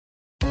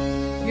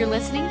You're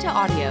listening to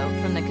audio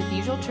from the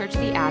Cathedral Church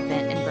of the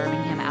Advent in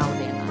Birmingham,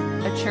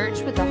 Alabama, a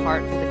church with a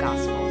heart for the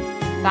gospel.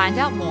 Find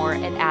out more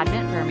at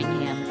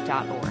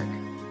adventbirmingham.org.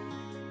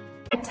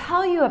 I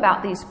tell you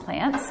about these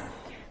plants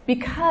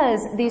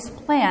because these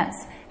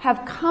plants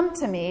have come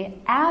to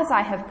me as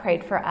I have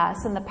prayed for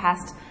us in the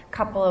past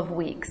couple of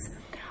weeks.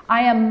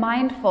 I am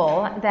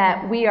mindful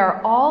that we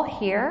are all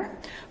here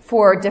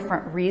for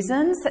different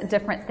reasons.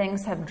 Different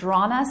things have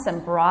drawn us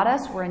and brought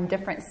us. We're in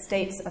different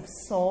states of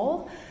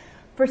soul.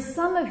 For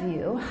some of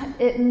you,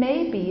 it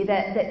may be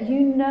that you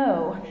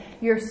know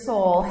your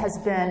soul has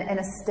been in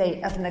a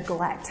state of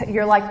neglect.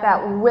 You're like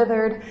that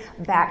withered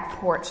back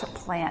porch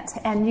plant,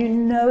 and you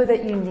know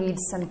that you need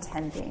some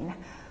tending.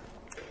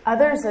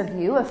 Others of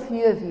you, a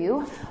few of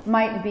you,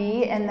 might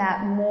be in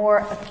that more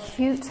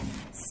acute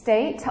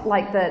state,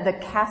 like the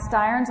cast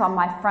irons on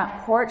my front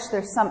porch.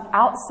 There's some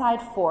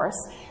outside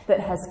force that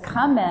has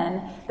come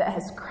in, that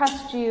has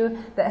crushed you,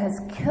 that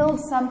has killed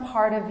some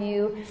part of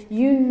you.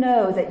 You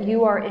know that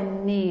you are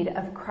in need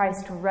of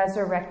Christ's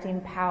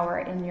resurrecting power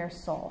in your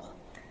soul.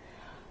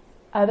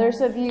 Others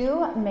of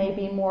you may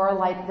be more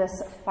like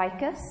this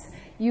ficus.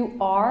 You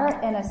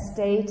are in a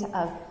state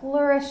of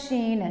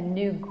flourishing and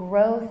new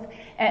growth,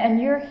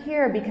 and you're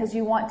here because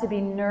you want to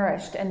be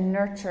nourished and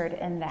nurtured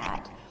in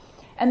that.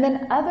 And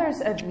then others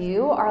of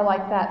you are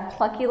like that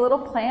plucky little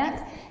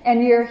plant,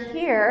 and you're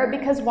here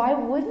because why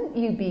wouldn't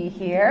you be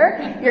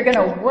here? You're going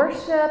to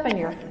worship, and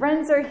your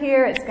friends are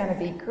here. It's going to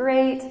be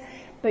great,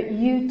 but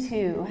you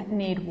too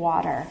need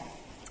water.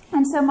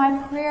 And so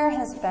my prayer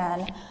has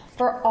been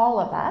for all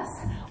of us,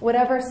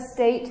 whatever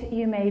state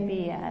you may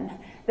be in,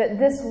 that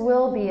this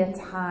will be a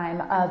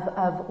time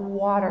of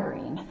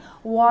watering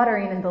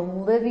in the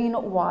living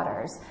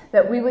waters,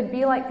 that we would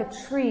be like the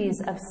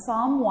trees of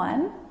Psalm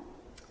 1,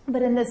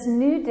 but in this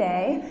new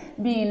day,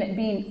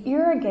 being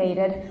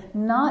irrigated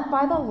not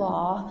by the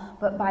law,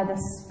 but by the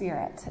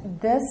Spirit.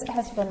 This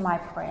has been my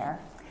prayer.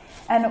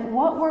 And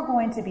what we're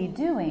going to be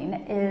doing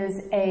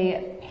is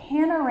a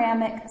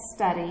panoramic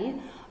study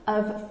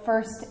of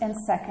 1st and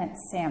 2nd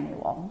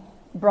Samuel.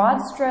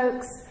 Broad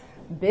strokes,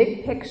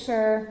 big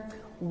picture,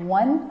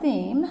 one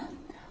theme,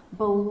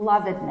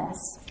 belovedness.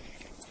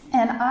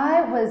 And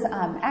I was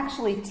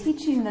actually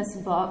teaching this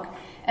book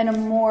in a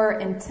more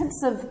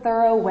intensive,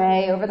 thorough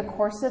way over the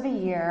course of a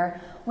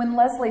year when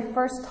Leslie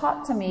first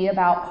talked to me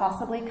about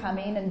possibly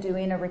coming and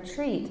doing a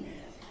retreat.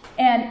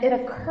 And it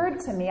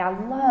occurred to me, I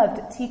loved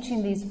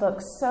teaching these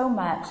books so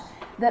much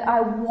that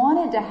I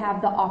wanted to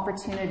have the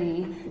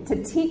opportunity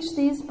to teach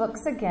these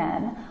books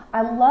again.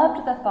 I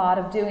loved the thought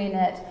of doing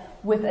it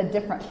with a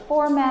different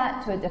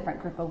format to a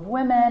different group of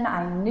women.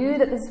 I knew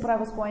that this is what I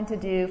was going to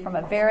do from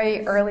a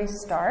very early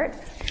start,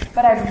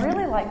 but I'd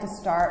really like to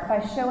start by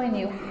showing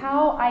you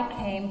how I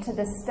came to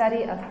the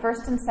study of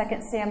 1st and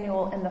 2nd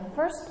Samuel in the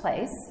first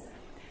place,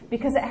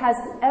 because it has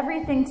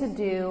everything to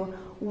do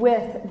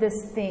with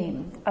this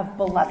theme of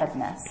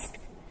belovedness.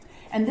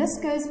 And this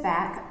goes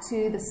back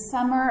to the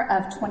summer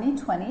of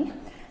 2020,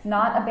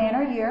 not a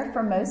banner year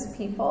for most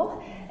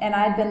people, and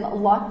I'd been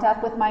locked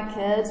up with my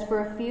kids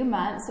for a few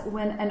months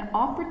when an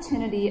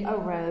opportunity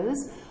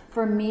arose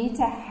for me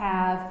to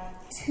have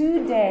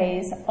 2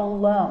 days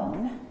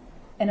alone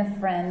in a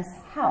friend's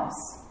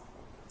house.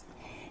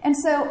 And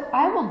so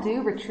I will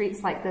do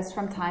retreats like this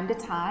from time to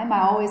time.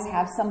 I always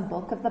have some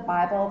book of the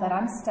Bible that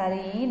I'm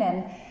studying,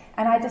 and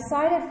I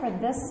decided for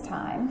this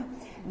time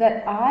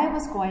that I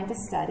was going to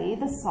study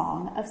the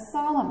Song of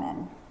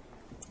Solomon.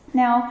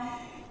 Now,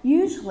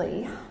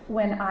 usually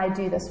when I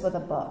do this with a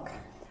book,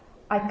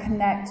 I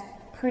connect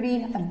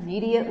pretty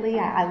immediately.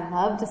 I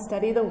love to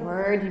study the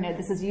Word. You know,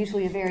 this is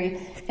usually a very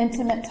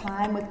intimate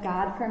time with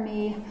God for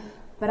me,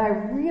 but I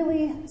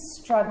really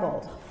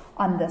struggled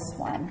on this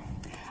one.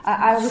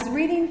 I was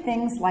reading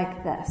things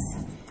like this.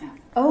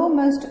 "O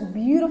most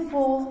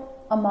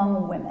beautiful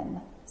among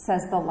women,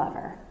 says the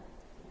lover."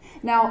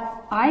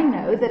 Now, I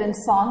know that in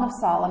Song of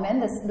Solomon,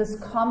 this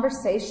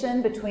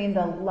conversation between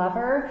the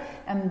lover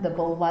and the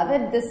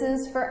beloved, this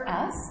is for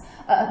us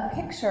a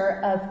picture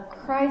of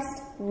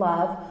Christ's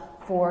love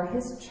for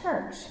his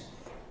church.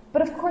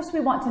 But of course,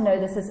 we want to know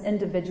this as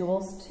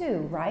individuals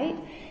too, right?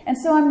 And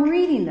so I'm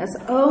reading this.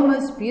 "O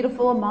most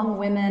beautiful among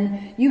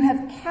women, you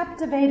have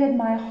captivated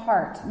my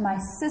heart, my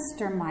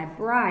sister, my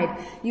bride.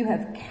 You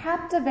have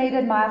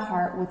captivated my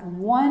heart with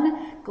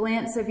one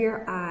glance of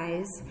your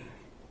eyes."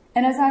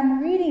 And as I'm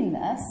reading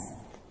this,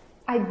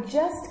 I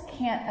just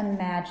can't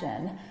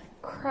imagine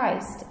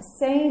Christ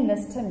saying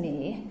this to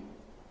me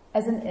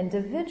as an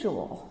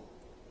individual.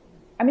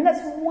 I mean,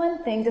 that's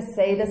one thing to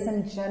say this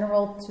in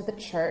general to the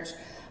church,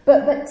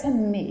 but to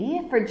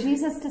me, for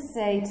Jesus to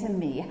say to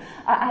me,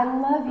 I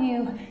love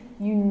you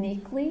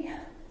uniquely,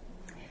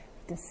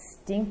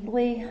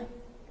 distinctly.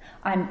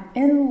 I'm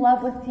in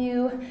love with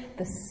you.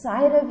 The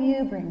sight of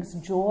you brings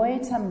joy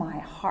to my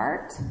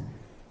heart.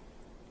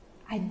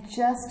 I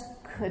just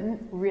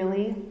couldn't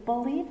really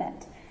believe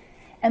it.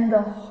 And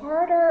the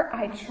harder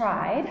I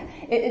tried,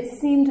 it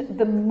seemed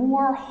the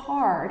more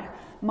hard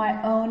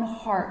my own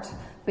heart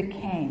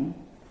became.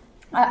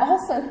 I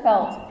also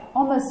felt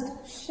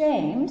almost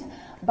shamed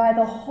by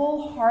the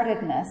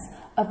wholeheartedness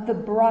of the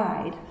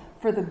bride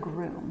for the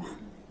groom.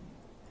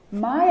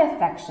 My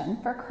affection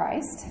for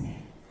Christ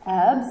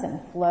ebbs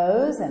and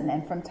flows, and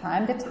then from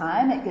time to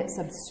time it gets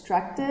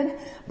obstructed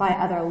by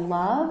other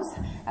loves.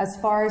 As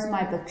far as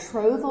my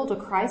betrothal to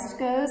Christ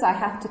goes, I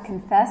have to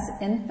confess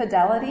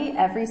infidelity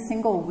every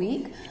single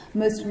week.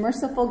 Most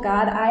merciful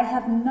God, I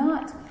have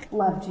not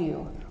loved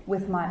you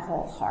with my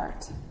whole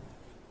heart.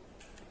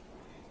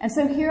 And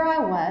so here I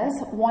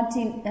was,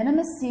 wanting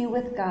intimacy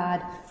with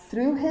God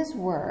through his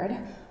word,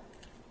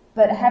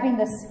 but having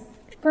this,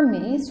 for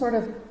me, sort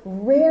of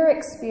rare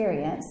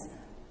experience,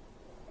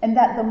 and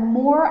that the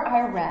more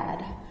I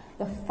read,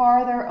 the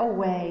farther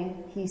away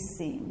he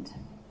seemed.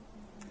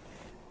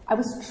 I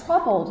was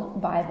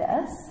troubled by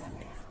this.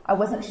 I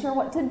wasn't sure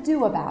what to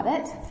do about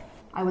it.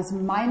 I was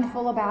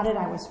mindful about it.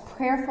 I was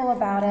prayerful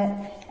about it.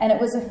 And it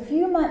was a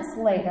few months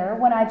later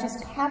when I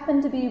just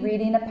happened to be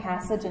reading a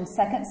passage in 2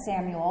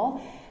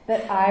 Samuel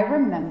that I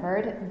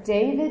remembered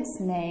David's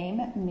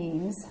name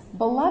means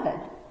beloved.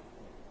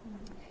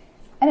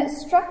 And it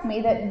struck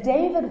me that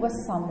David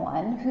was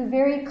someone who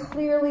very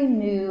clearly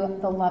knew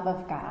the love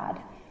of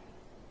God.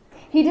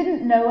 He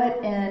didn't know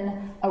it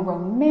in a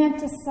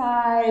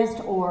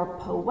romanticized or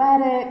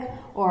poetic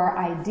or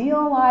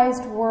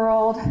idealized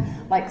world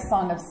like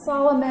Song of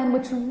Solomon,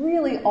 which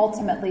really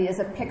ultimately is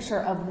a picture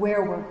of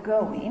where we're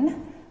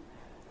going.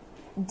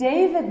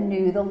 David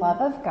knew the love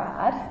of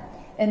God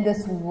in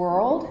this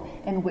world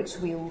in which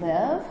we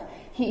live.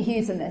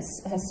 He's an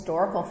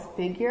historical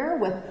figure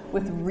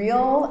with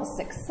real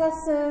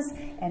successes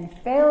and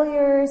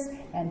failures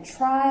and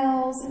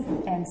trials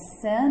and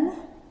sin.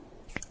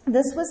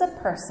 This was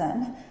a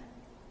person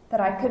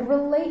that I could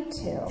relate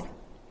to.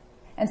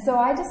 And so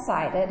I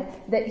decided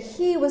that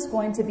he was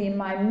going to be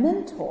my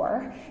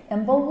mentor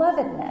in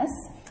belovedness,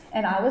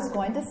 and I was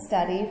going to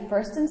study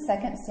 1 and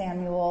 2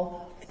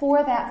 Samuel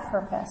for that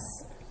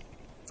purpose.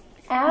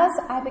 As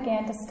I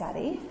began to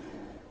study,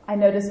 I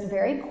noticed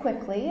very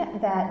quickly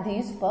that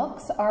these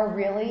books are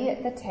really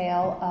the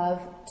tale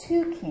of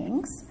two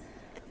kings.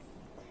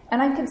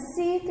 And I could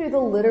see through the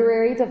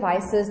literary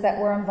devices that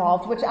were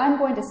involved, which I'm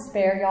going to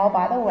spare y'all,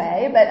 by the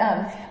way,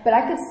 but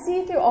I could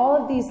see through all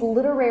of these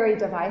literary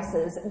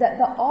devices that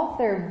the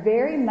author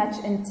very much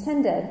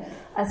intended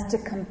us to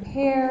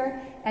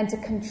compare and to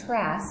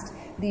contrast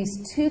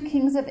these two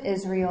kings of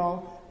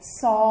Israel,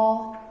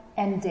 Saul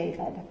and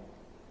David.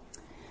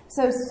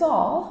 So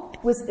Saul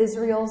was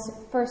Israel's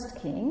first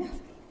king.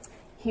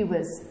 He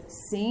was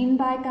seen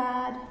by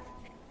God,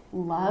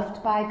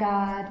 loved by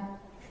God,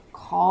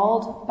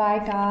 called by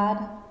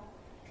God.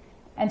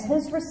 And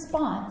his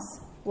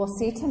response, we'll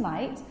see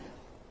tonight,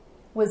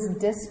 was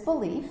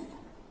disbelief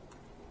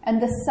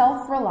and the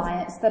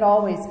self-reliance that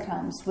always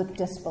comes with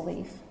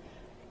disbelief.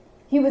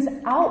 He was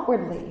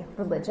outwardly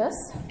religious,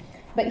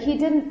 but he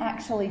didn't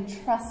actually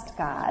trust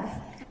God.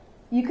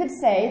 You could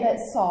say that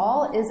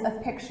Saul is a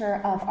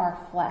picture of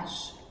our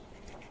flesh.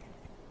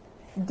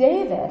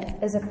 David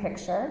is a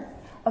picture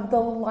of the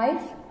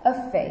life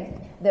of faith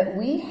that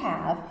we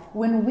have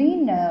when we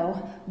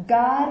know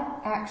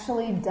God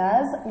actually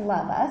does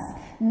love us,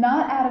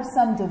 not out of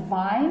some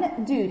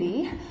divine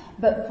duty,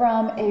 but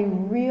from a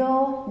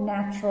real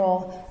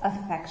natural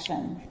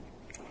affection.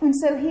 And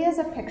so he is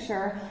a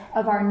picture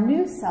of our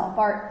new self,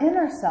 our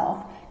inner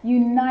self,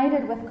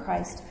 united with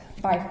Christ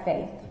by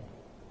faith.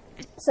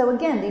 So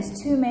again,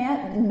 these two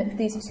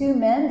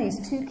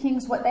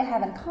kings, what they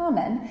have in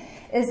common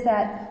is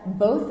that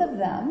both of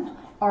them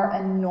are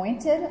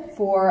anointed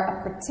for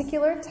a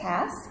particular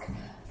task.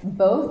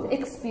 Both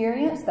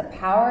experienced the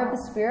power of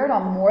the Spirit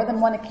on more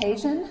than one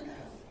occasion.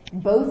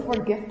 Both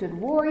were gifted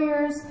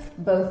warriors.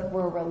 Both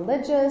were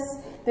religious.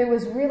 There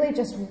was really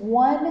just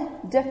one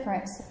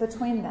difference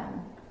between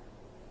them.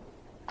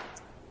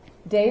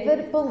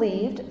 David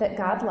believed that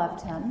God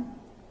loved him,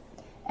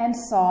 and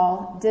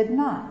Saul did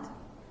not.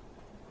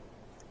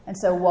 And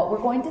so what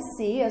we're going to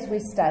see as we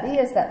study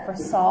is that for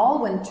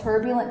Saul, when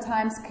turbulent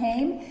times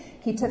came,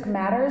 he took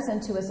matters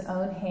into his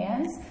own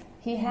hands.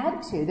 He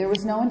had to. There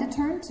was no one to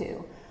turn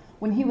to.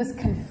 When he was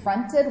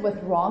confronted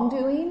with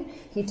wrongdoing,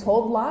 he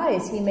told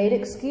lies. He made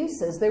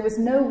excuses. There was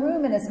no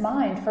room in his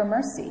mind for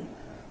mercy.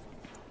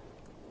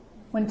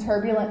 When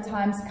turbulent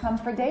times come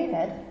for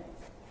David,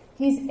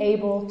 he's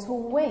able to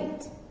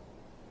wait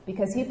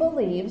because he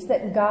believes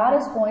that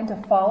God is going to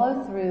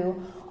follow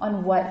through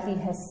on what he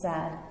has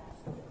said.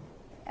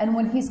 And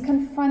when he's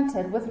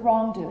confronted with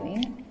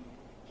wrongdoing,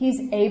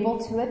 he's able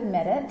to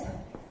admit it,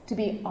 to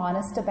be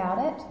honest about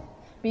it,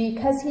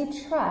 because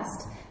he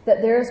trusts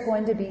that there's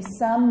going to be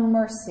some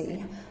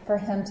mercy for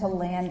him to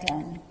land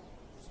in.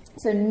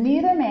 So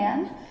neither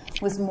man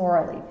was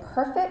morally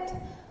perfect,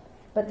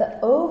 but the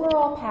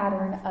overall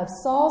pattern of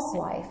Saul's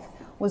life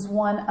was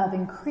one of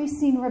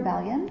increasing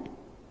rebellion,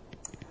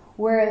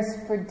 whereas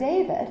for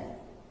David,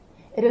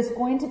 it is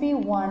going to be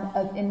one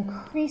of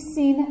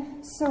increasing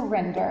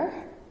surrender,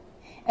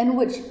 in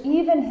which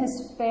even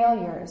his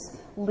failures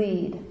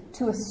lead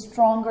to a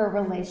stronger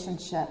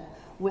relationship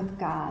with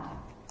God.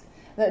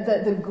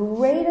 the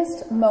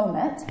greatest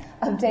moment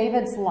of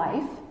David's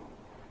life,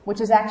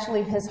 which is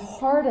actually his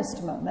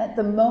hardest moment,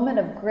 the moment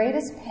of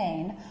greatest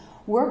pain,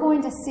 we're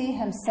going to see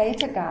him say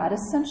to God,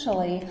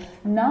 essentially,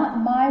 not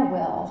my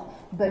will,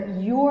 but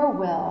your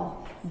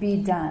will be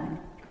done.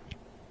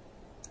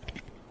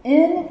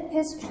 In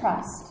his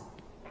trust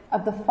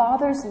of the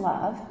Father's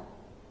love,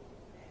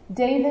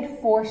 David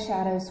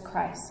foreshadows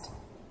Christ.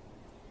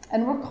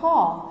 And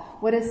recall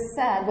what is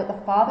said, what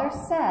the Father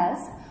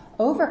says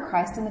over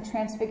Christ in the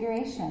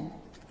Transfiguration.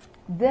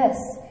 This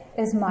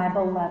is my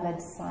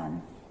beloved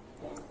Son.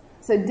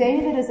 So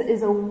David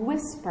is a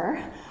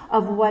whisper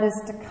of what is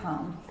to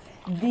come,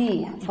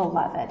 the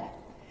beloved.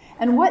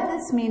 And what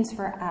this means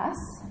for us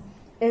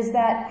is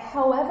that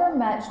however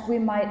much we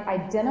might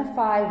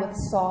identify with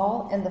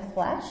Saul in the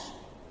flesh,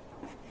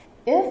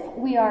 if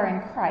we are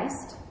in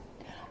Christ,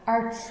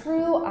 our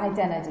true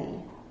identity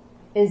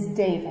is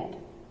David.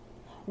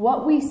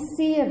 What we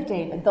see of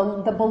David,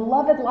 the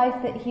beloved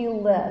life that he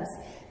lives,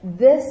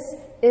 this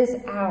is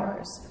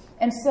ours.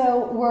 And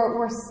so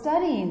we're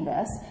studying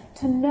this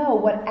to know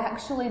what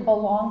actually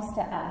belongs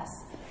to us.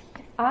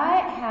 I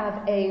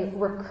have a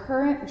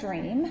recurrent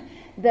dream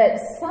that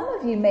some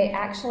of you may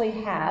actually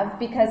have,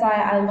 because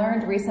I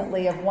learned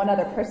recently of one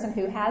other person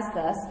who has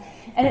this.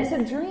 And it's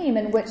a dream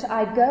in which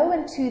I go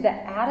into the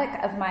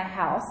attic of my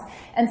house,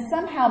 and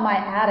somehow my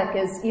attic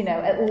is,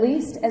 at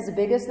least as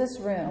big as this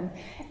room.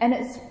 And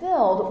it's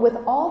filled with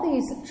all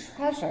these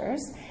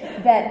treasures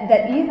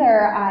that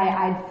either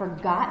I'd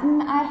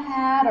forgotten I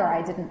had or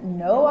I didn't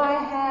know I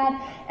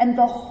had. And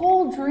the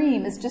whole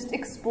dream is just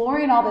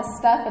exploring all this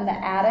stuff in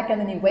the attic,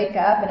 and then you wake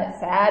up and it's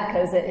sad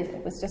because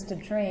it was just a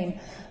dream.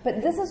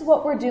 But this is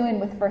what we're doing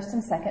with 1st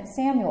and 2nd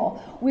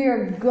Samuel. We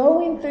are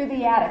going through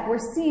the attic.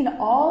 We're seeing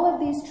all of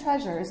these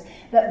treasures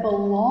that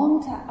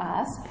belong to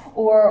us,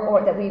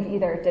 or that we've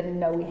either didn't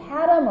know we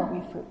had them or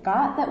we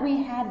forgot that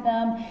we had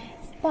them.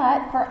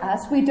 But for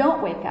us, we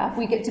don't wake up.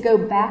 We get to go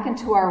back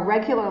into our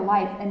regular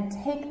life and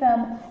take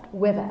them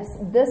with us.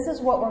 This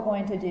is what we're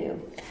going to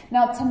do.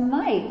 Now,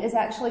 tonight is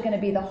actually going to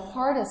be the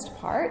hardest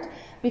part,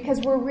 because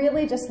we're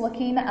really just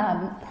looking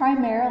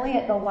primarily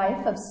at the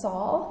life of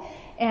Saul.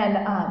 And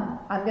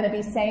I'm going to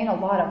be saying a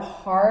lot of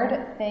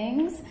hard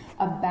things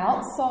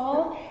about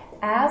Saul.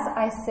 As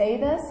I say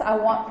this, I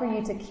want for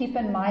you to keep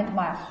in mind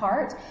my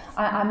heart.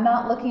 I'm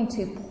not looking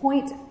to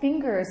point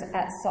fingers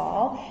at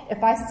Saul.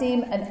 If I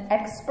seem an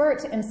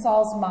expert in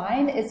Saul's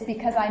mind, it's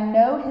because I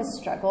know his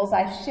struggles.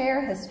 I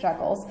share his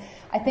struggles.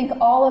 I think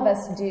all of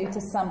us do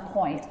to some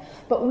point.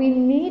 But we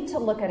need to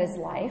look at his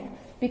life,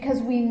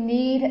 because we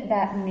need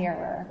that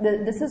mirror.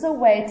 This is a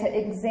way to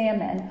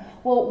examine,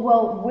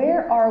 well,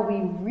 where are we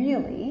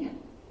really?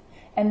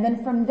 And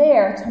then from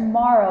there,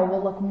 tomorrow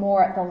we'll look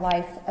more at the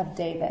life of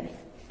David.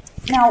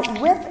 Now,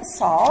 with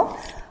Saul,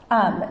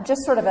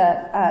 just sort of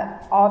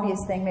a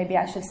obvious thing, maybe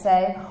I should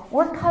say,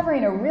 we're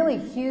covering a really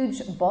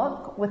huge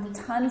book with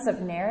tons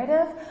of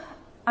narrative.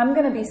 I'm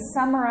going to be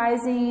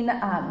summarizing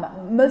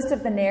most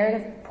of the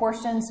narrative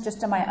portions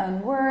just in my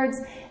own words,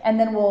 and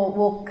then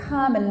we'll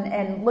come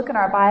and look in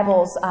our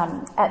Bibles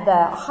at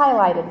the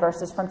highlighted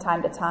verses from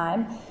time to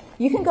time.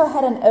 You can go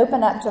ahead and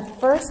open up to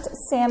 1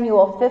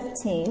 Samuel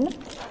 15,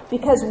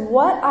 because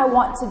what I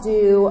want to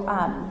do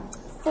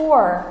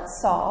for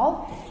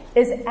Saul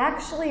is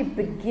actually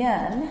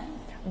begin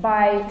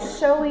by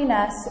showing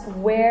us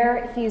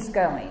where he's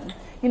going.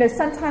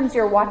 Sometimes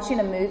you're watching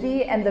a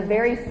movie and the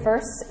very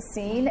first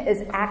scene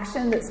is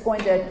action that's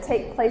going to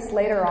take place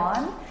later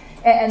on.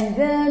 And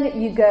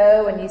then you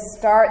go and you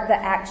start the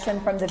action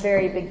from the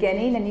very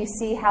beginning, and you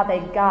see how they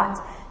got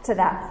to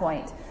that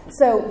point.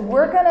 So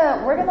we're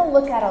gonna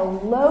look at a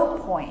low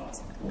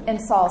point in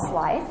Saul's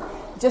life,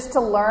 just to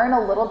learn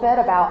a little bit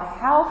about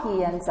how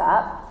he ends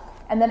up.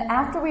 And then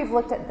after we've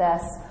looked at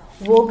this,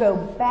 we'll go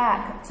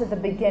back to the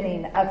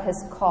beginning of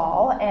his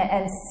call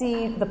and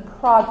see the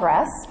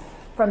progress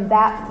from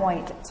that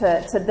point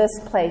to this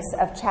place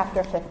of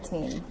chapter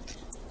 15.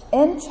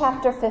 In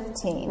chapter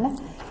 15,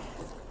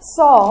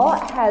 Saul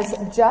has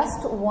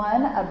just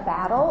won a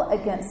battle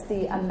against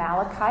the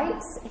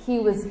Amalekites. He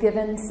was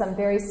given some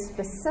very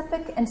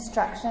specific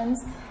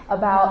instructions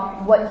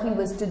about what he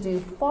was to do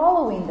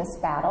following this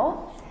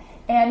battle,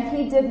 and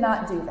he did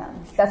not do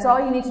them. That's all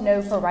you need to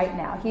know for right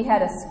now. He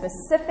had a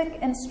specific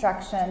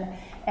instruction,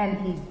 and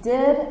he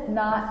did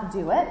not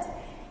do it.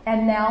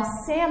 And now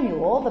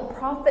Samuel, the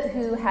prophet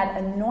who had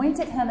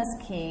anointed him as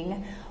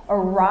king,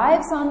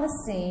 arrives on the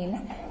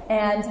scene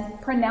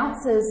and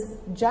pronounces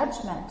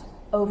judgment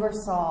over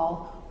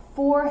Saul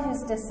for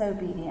his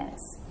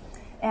disobedience.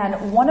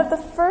 And one of the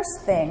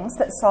first things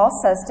that Saul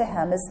says to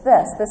him is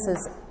this. This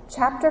is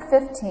chapter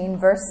 15,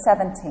 verse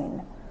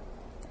 17.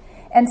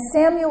 And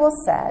Samuel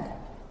said,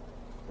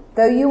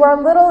 "Though you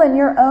are little in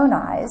your own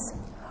eyes,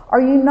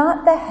 are you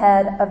not the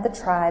head of the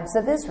tribes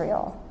of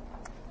Israel?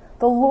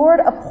 The Lord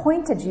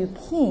appointed you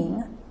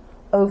king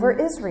over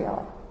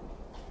Israel."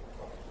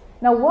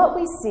 Now, what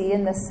we see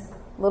in this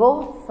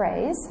little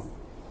phrase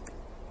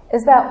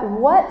is that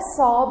what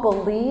Saul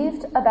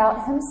believed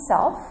about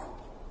himself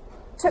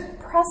took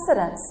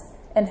precedence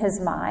in his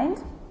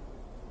mind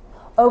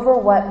over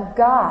what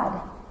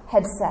God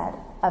had said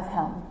of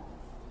him.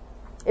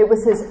 It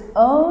was his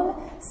own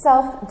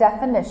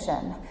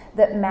self-definition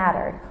that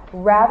mattered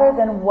rather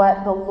than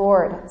what the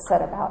Lord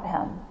said about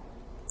him.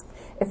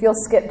 If you'll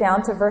skip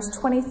down to verse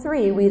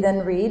 23, we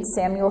then read,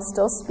 Samuel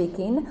still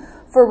speaking,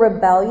 "For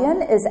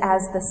rebellion is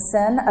as the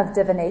sin of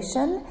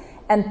divination,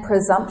 and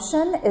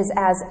presumption is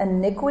as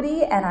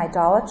iniquity and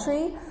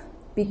idolatry.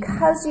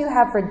 Because you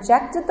have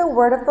rejected the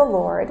word of the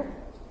Lord,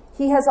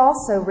 he has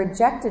also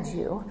rejected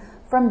you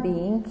from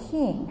being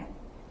king."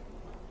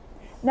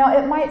 Now,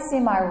 it might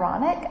seem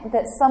ironic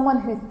that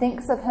someone who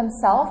thinks of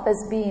himself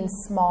as being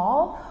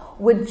small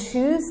would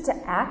choose to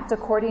act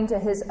according to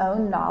his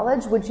own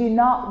knowledge. Would you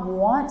not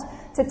want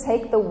to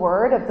take the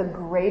word of the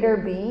greater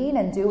being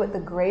and do what the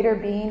greater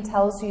being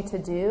tells you to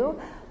do?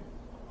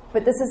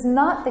 But this is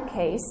not the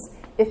case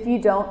if you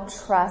don't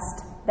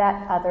trust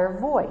that other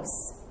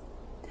voice.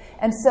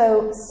 And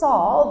so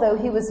Saul, though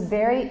he was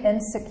very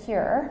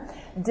insecure,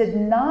 did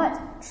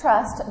not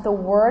trust the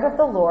word of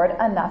the Lord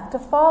enough to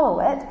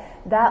follow it.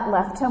 That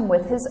left him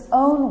with his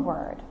own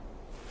word.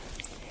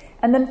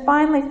 And then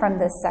finally from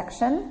this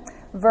section,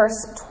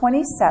 verse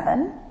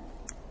 27,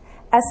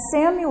 "As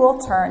Samuel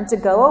turned to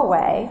go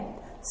away,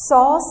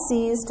 Saul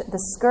seized the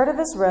skirt of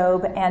his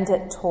robe and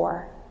it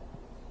tore.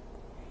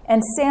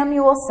 And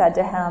Samuel said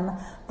to him,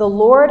 'The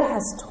Lord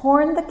has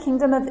torn the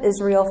kingdom of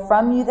Israel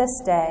from you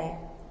this day,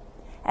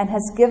 and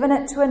has given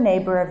it to a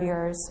neighbor of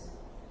yours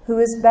who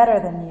is better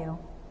than you.'"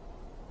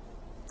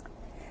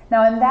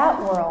 Now, in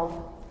that world,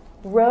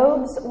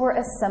 robes were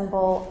a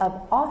symbol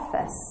of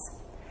office.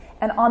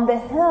 And on the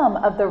hem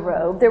of the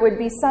robe, there would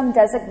be some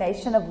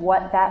designation of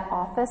what that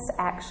office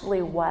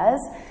actually was.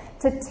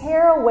 To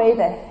tear away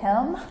the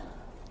hem,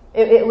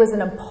 it was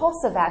an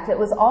impulsive act. It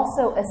was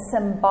also a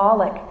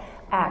symbolic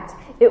act.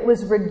 It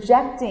was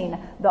rejecting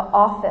the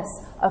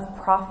office of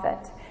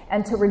prophet.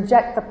 And to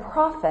reject the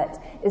prophet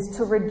is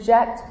to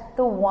reject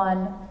the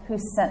one who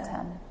sent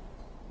him.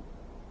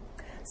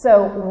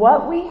 So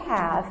what we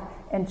have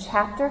in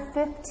chapter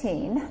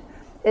 15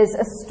 is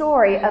a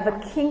story of a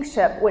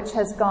kingship which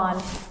has gone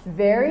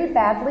very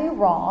badly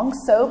wrong,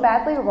 so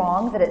badly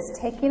wrong that it's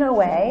taken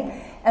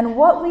away. And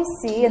what we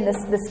see in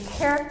this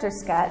character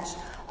sketch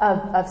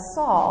of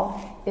Saul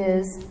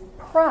is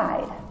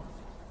pride.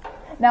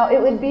 Now,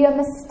 it would be a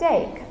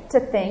mistake to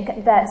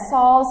think that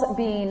Saul's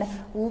being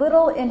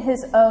little in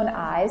his own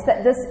eyes,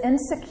 that this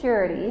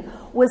insecurity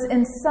was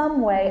in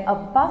some way a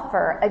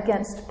buffer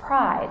against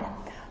pride.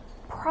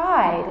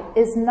 Pride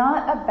is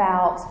not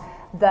about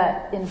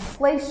the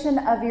inflation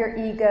of your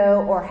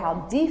ego or how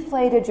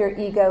deflated your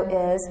ego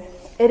is.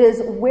 It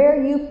is where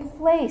you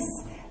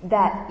place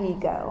that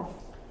ego.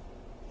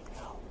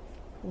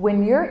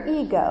 When your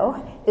ego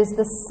is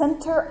the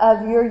center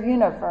of your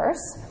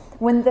universe,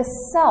 when the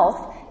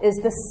self is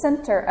the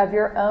center of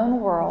your own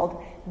world,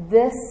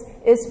 this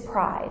is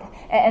pride.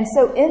 And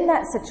so in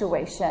that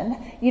situation,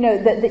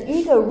 the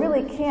ego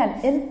really can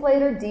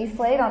inflate or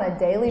deflate on a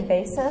daily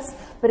basis,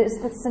 but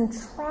it's the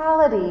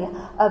centrality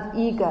of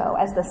ego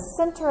as the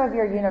center of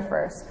your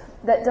universe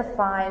that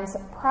defines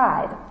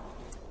pride.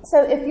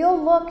 So if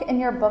you'll look in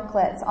your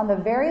booklets on the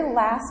very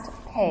last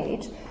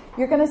page,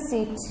 you're going to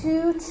see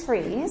two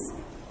trees.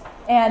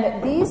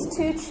 And these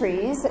two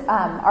trees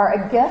are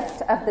a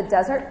gift of the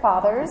Desert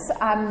Fathers.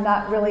 I'm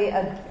not really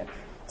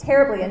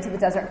terribly into the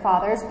Desert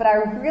Fathers, but I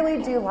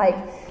really do like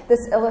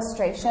this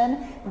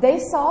illustration. They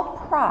saw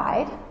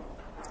pride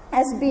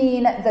as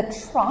being the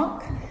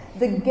trunk,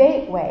 the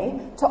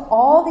gateway to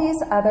all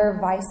these other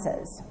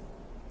vices.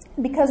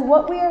 Because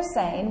what we are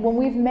saying when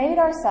we've made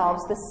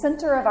ourselves the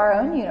center of our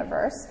own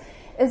universe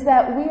is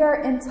that we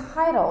are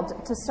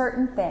entitled to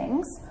certain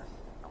things,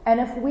 and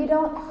if we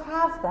don't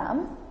have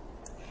them,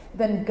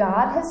 then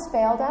God has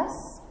failed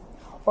us,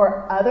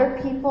 or other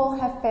people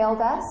have failed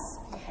us.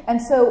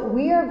 And so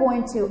we are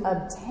going to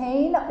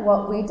obtain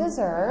what we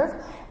deserve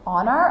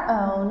on our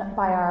own,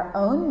 by our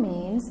own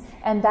means,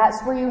 and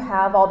that's where you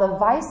have all the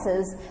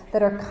vices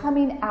that are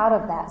coming out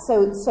of that.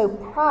 So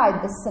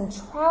pride, the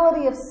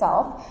centrality of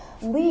self,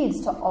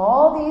 leads to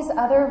all these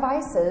other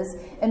vices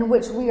in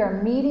which we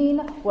are meeting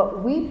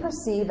what we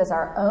perceive as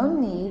our own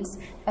needs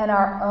and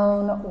our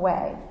own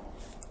way.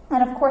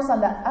 And of course,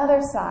 on the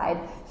other side,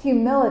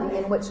 humility,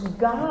 in which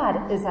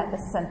God is at the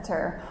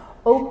center,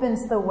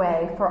 opens the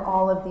way for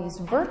all of these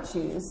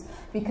virtues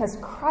because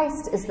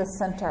Christ is the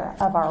center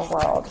of our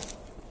world.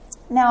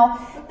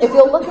 Now, if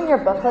you'll look in your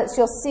booklets,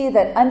 you'll see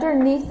that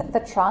underneath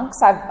the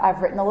trunks,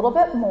 I've written a little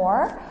bit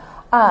more.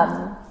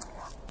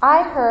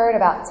 I heard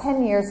about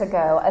 10 years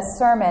ago a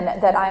sermon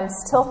that I'm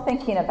still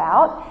thinking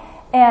about,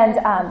 and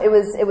it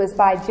was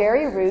by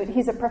Jerry Root.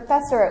 He's a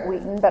professor at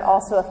Wheaton, but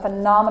also a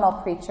phenomenal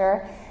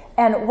preacher.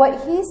 And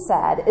what he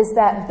said is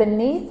that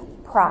beneath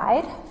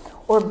pride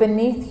or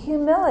beneath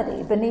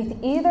humility, beneath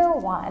either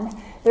one,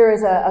 there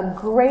is a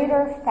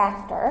greater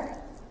factor.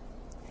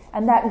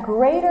 And that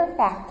greater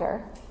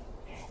factor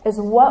is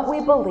what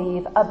we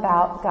believe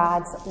about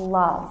God's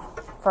love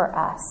for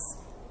us.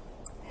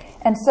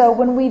 And so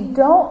when we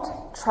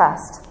don't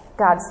trust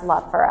God's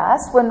love for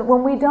us,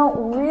 when we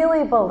don't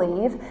really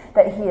believe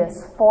that he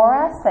is for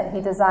us, that he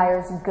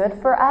desires good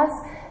for us,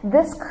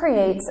 this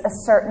creates a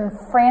certain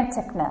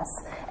franticness.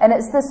 And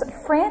it's this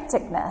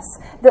franticness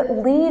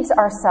that leads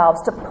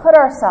ourselves to put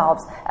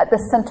ourselves at the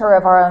center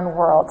of our own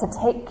world, to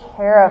take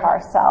care of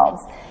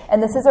ourselves.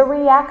 And this is a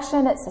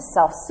reaction. It's a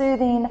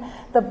self-soothing.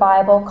 The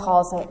Bible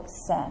calls it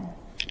sin.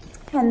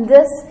 And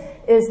this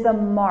is the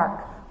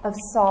mark of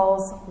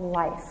Saul's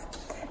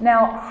life.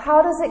 Now,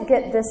 how does it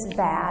get this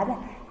bad?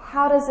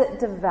 How does it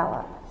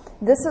develop?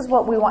 This is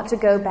what we want to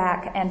go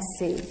back and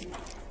see.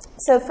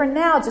 So for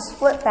now, just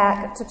flip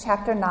back to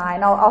chapter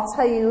 9. I'll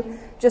tell you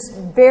just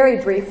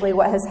very briefly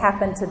what has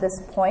happened to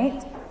this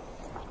point.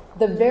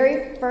 The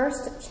very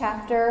first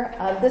chapter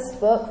of this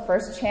book, 1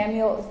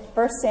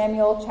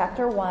 Samuel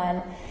chapter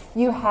 1,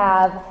 you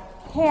have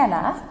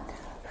Hannah,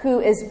 who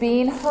is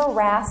being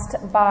harassed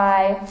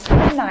by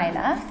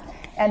Peninnah,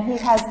 and he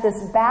has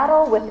this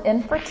battle with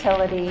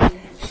infertility.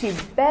 She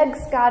begs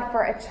God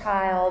for a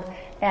child,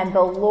 and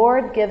the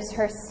Lord gives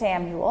her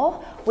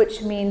Samuel,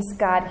 which means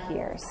God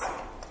hears.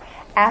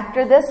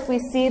 After this, we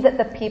see that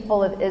the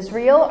people of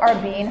Israel are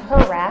being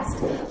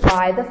harassed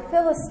by the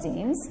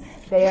Philistines.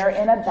 They are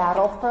in a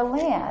battle for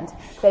land.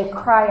 They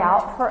cry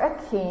out for a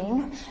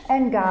king,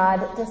 and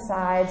God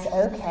decides,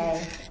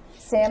 okay,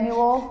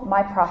 Samuel,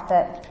 my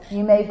prophet,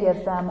 you may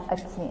give them a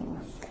king.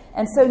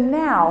 And so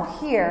now,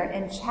 here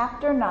in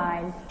chapter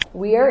 9,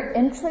 we are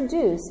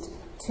introduced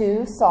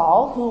to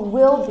Saul, who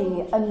will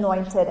be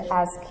anointed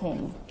as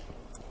king.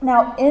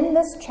 Now, in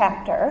this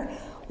chapter,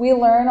 we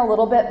learn a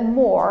little bit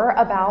more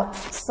about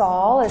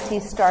Saul as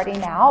he's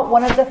starting out.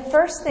 One of the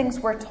first things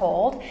we're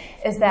told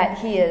is that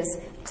he is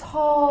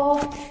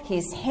tall,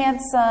 he's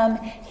handsome,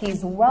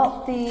 he's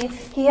wealthy.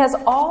 He has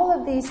all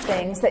of these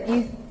things that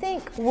you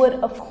think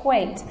would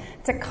equate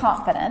to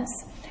confidence.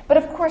 But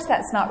of course,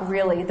 that's not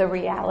really the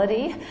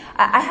reality.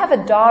 I have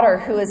a daughter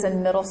who is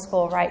in middle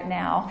school right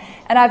now,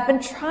 and I've been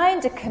trying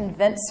to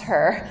convince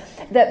her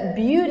that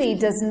beauty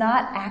does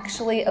not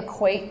actually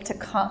equate to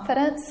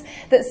confidence,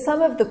 that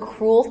some of the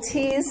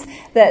cruelties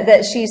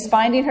that she's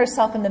finding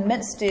herself in the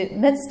midst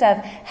of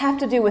have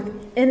to do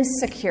with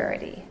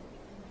insecurity.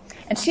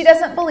 And she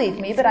doesn't believe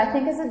me, but I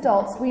think as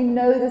adults, we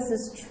know this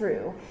is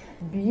true.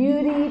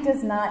 Beauty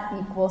does not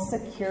equal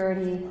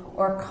security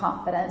or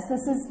confidence.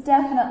 This is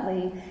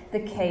definitely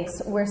the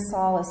case where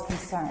Saul is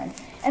concerned.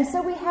 And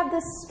so we have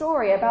this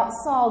story about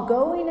Saul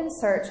going in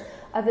search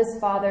of his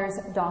father's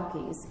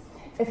donkeys.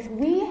 If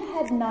we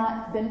had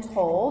not been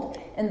told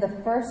in the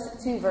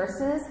first 2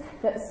 verses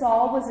that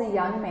Saul was a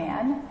young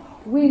man,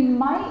 we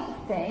might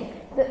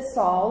think that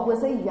Saul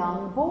was a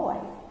young boy.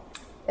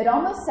 It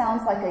almost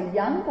sounds like a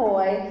young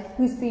boy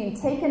who's being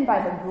taken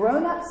by the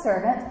grown-up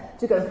servant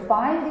to go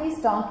find these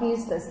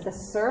donkeys. The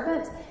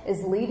servant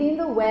is leading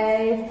the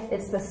way.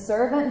 It's the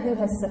servant who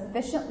has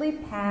sufficiently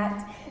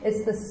packed.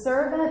 It's the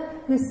servant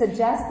who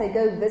suggests they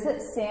go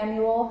visit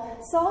Samuel.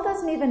 Saul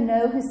doesn't even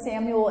know who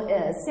Samuel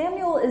is.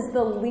 Samuel is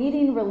the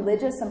leading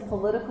religious and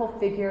political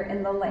figure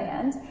in the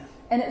land.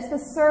 And it's the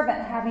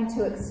servant having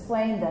to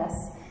explain this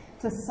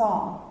to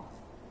Saul.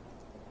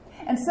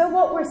 And so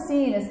what we're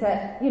seeing is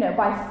that,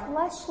 by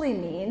fleshly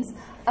means,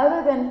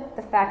 other than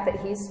the fact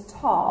that he's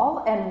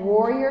tall, and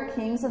warrior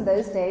kings in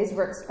those days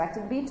were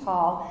expected to be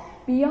tall,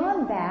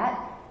 beyond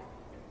that,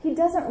 he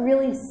doesn't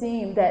really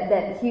seem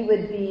that he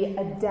would be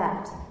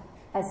adept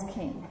as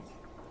king.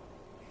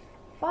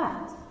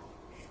 But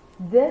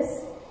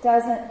this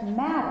doesn't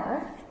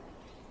matter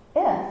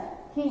if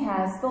he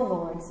has the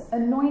Lord's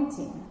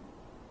anointing.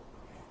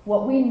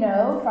 What we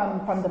know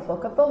from the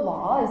book of the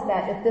law is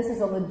that if this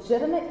is a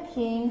legitimate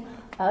king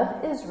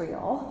of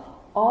Israel,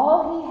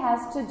 all he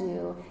has to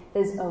do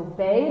is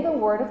obey the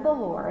word of the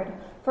Lord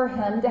for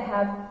him to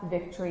have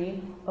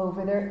victory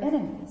over their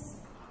enemies.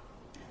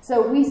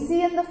 So we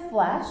see in the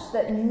flesh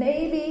that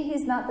maybe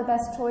he's not the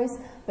best choice,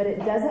 but it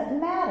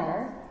doesn't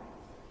matter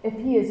if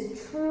he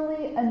is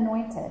truly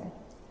anointed.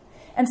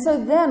 And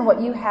so then what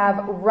you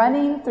have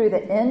running through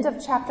the end of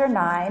chapter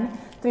 9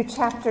 through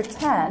chapter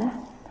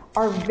 10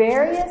 are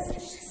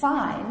various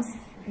signs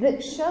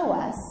that show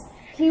us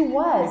he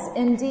was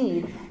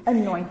indeed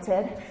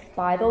anointed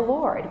by the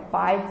Lord,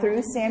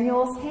 through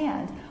Samuel's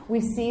hand.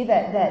 We see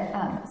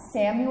that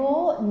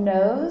Samuel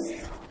knows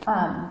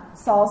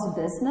Saul's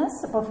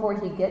business before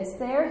he gets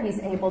there. He's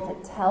able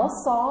to tell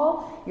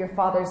Saul, your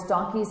father's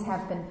donkeys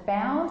have been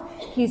found.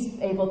 He's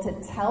able to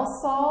tell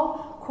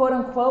Saul, quote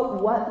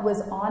unquote, what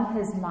was on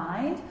his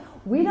mind.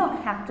 We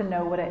don't have to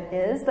know what it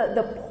is.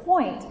 The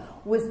point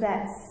was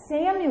that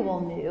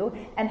Samuel knew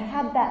and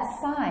had that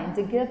sign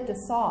to give to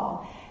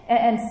Saul.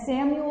 And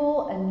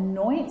Samuel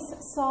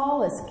anoints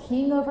Saul as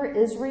king over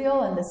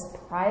Israel in this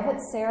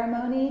private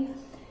ceremony.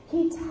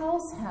 He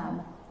tells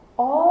him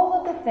all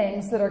of the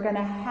things that are going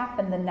to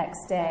happen the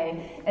next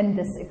day in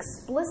this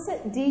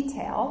explicit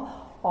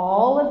detail.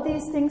 All of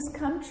these things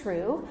come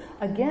true.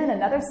 Again,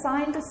 another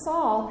sign to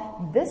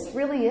Saul, this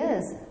really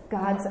is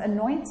God's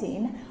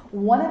anointing.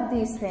 One of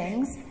these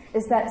things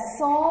is that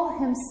Saul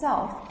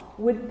himself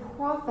would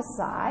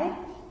prophesy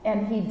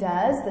and he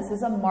does. This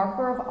is a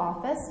marker of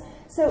office.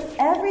 So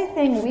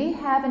everything we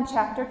have in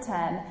chapter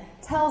 10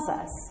 tells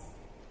us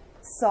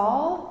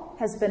Saul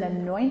has been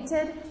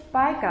anointed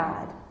by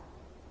God.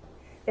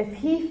 If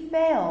he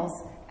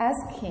fails as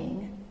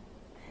king,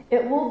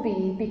 it will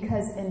be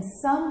because in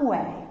some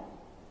way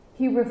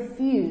he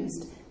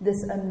refused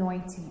this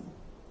anointing.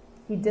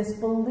 He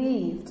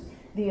disbelieved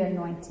the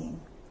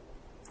anointing.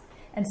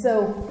 And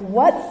so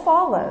what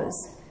follows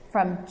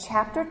from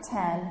chapter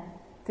 10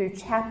 through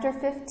chapter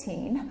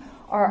 15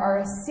 are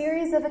a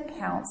series of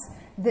accounts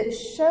that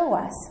show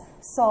us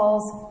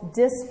Saul's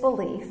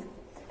disbelief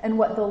and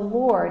what the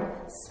Lord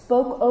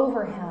spoke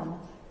over him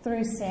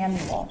through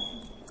Samuel.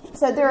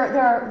 So there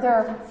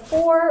are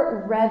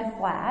 4 red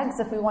flags,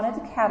 if we wanted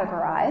to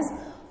categorize,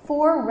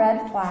 4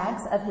 red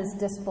flags of his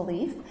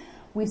disbelief.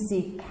 We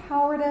see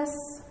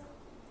cowardice,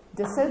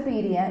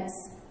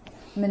 disobedience,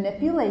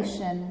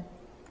 manipulation,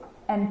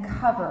 and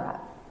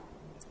cover-up.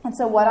 And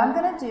so what I'm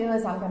going to do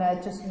is I'm going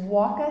to just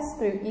walk us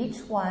through each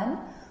one.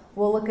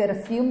 We'll look at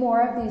a few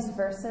more of these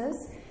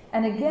verses.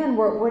 And again,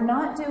 we're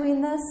not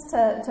doing this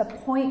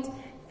to point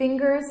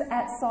fingers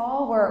at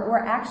Saul. We're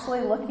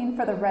actually looking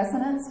for the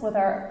resonance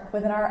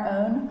within our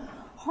own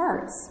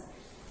hearts.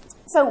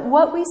 So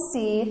what we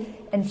see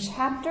in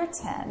chapter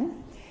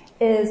 10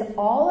 is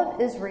all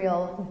of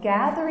Israel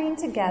gathering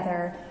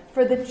together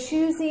for the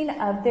choosing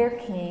of their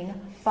king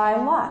by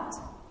lot.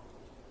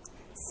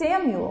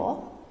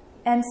 Samuel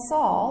and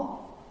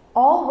Saul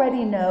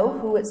already know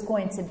who it's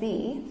going to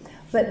be,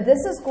 but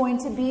this is going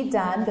to be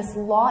done, this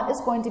lot is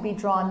going to be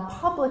drawn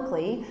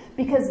publicly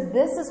because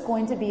this is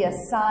going to be a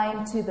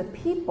sign to the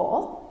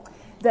people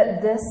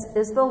that this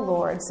is the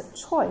Lord's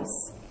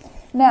choice.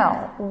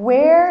 Now,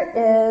 where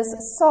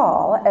is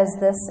Saul as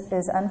this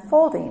is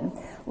unfolding?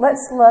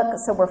 Let's look,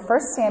 so we're 1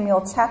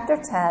 Samuel chapter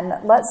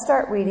 10. Let's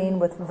start reading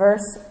with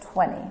verse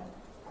 20.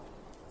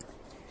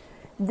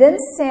 Then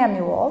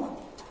Samuel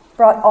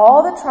brought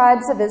all the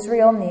tribes of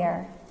Israel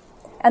near,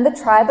 and the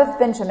tribe of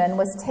Benjamin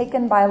was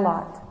taken by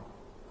lot.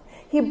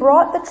 He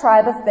brought the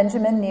tribe of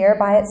Benjamin near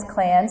by its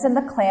clans, and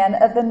the clan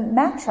of the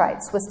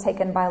Matrites was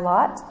taken by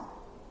lot.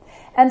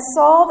 And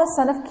Saul the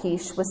son of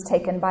Kish was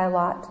taken by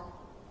lot.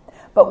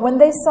 But when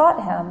they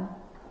sought him,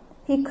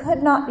 he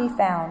could not be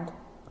found.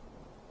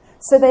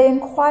 So they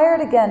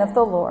inquired again of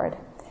the Lord,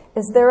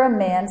 "Is there a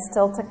man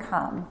still to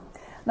come?"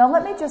 Now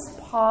let me just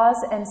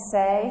pause and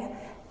say,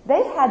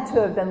 they had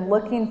to have been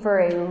looking for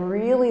a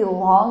really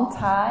long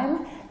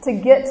time to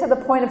get to the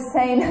point of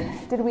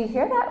saying, did we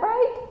hear that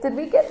right? Did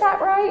we get that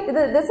right?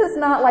 This is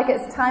not like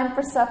it's time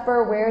for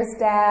supper, where's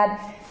Dad?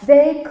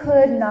 They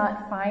could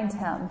not find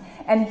him.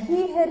 And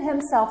he hid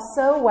himself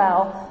so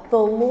well, the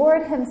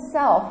Lord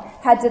himself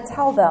had to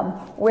tell them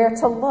where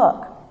to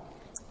look.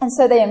 And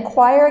so they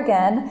inquire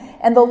again,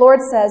 and the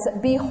Lord says,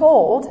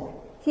 "Behold,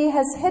 he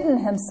has hidden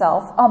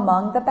himself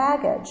among the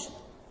baggage."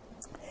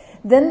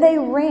 Then they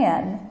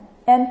ran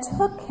and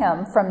took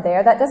him from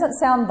there. That doesn't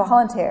sound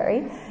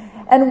voluntary.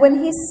 And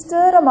when he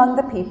stood among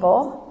the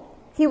people,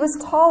 he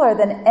was taller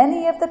than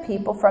any of the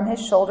people from his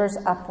shoulders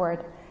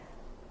upward.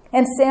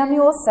 And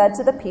Samuel said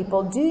to the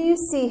people, "Do you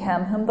see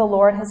him whom the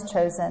Lord has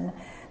chosen?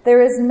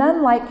 There is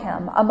none like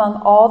him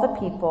among all the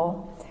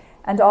people."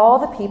 And all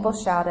the people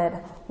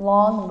shouted,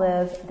 "Long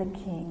live the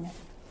king."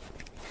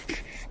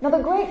 Now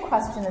the great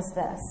question is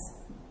this.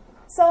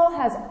 Saul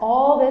has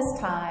all this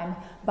time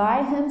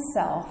by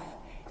himself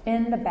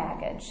in the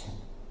baggage.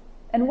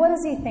 And what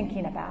is he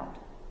thinking about?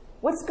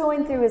 What's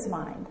going through his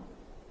mind?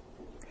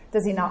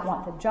 Does he not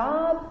want the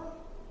job?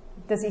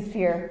 Does he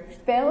fear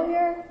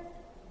failure?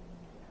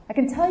 I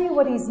can tell you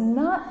what he's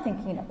not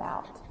thinking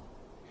about.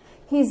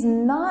 He's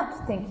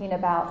not thinking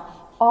about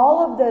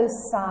all of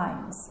those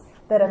signs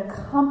that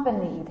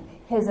accompanied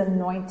his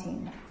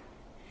anointing.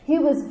 He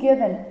was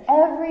given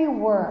every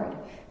word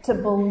to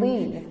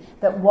believe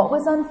that what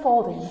was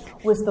unfolding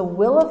was the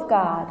will of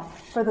God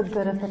for the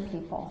good of the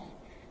people.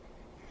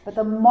 But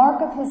the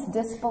mark of his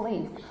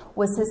disbelief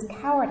was his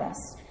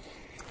cowardice.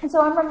 And so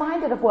I'm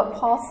reminded of what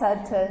Paul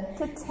said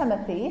to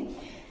Timothy.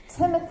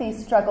 Timothy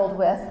struggled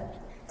with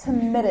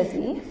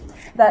timidity.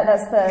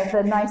 That's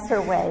the nicer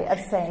way of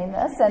saying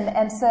this.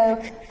 And so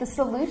the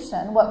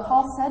solution, what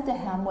Paul said to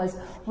him was,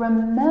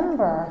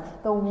 remember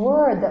the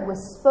word that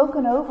was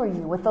spoken over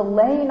you with the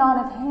laying on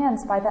of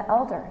hands by the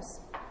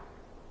elders.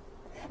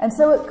 And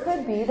so it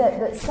could be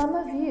that some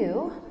of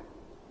you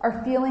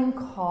are feeling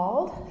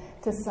called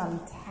to some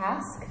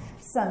task,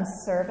 some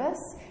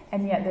service,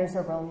 and yet there's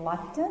a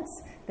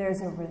reluctance,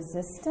 there's a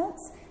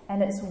resistance,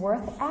 and it's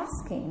worth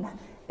asking,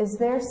 is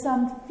there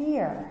some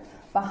fear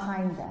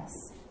behind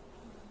this?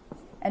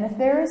 And if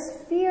there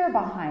is fear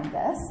behind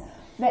this,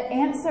 the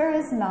answer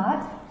is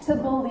not to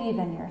believe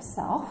in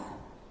yourself.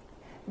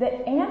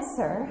 The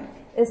answer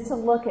is to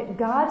look at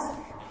God's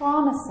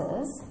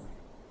promises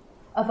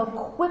of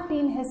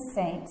equipping his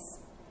saints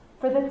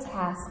for the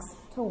tasks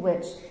to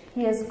which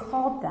he has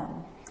called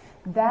them.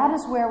 That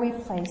is where we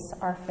place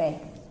our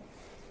faith.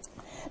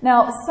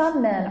 Now,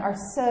 some men are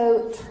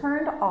so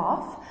turned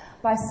off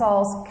by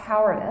Saul's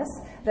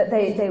cowardice that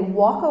they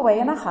walk away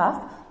in a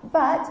huff,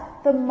 but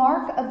the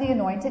mark of the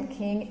anointed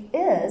king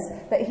is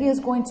that he is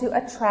going to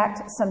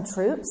attract some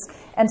troops.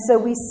 And so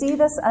we see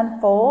this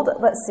unfold.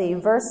 Let's see,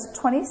 verse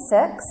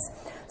 26.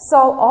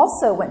 Saul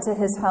also went to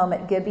his home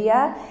at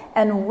Gibeah,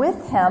 and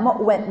with him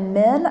went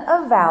men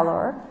of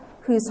valor,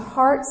 whose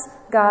hearts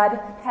God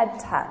had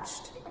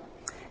touched.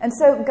 And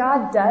so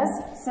God does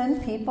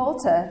send people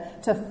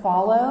to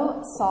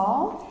follow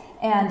Saul.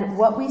 And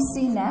what we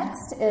see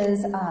next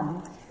is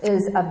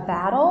a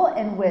battle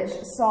in which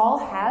Saul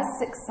has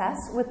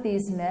success with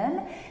these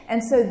men.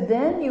 And so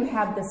then you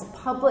have this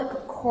public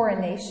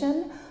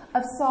coronation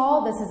of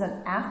Saul. This is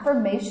an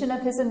affirmation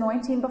of his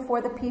anointing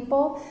before the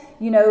people.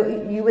 You know,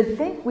 you would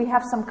think we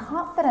have some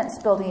confidence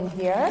building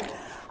here.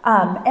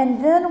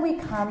 And then we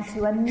come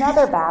to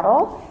another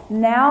battle,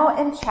 now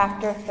in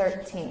chapter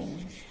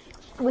 13.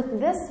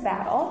 With this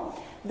battle,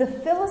 the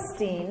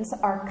Philistines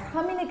are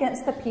coming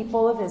against the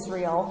people of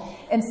Israel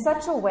in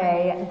such a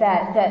way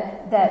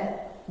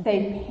that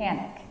they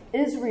panic.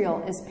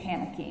 Israel is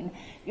panicking.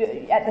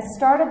 At the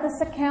start of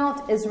this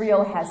account,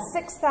 Israel has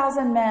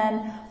 6,000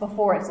 men.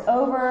 Before it's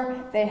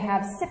over, they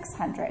have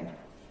 600.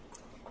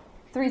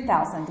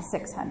 3,000 to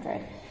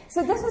 600.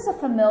 So this is a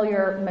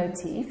familiar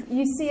motif.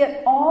 You see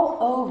it all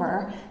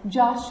over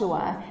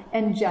Joshua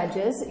and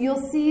Judges.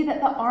 You'll see that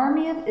the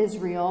army of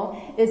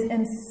Israel is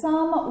in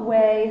some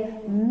way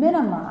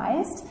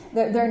minimized.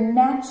 Their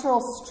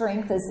natural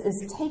strength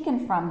is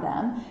taken from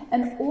them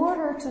in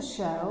order to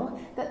show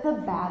that the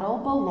battle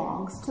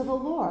belongs to the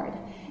Lord.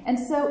 And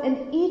so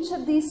in each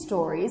of these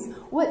stories,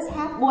 what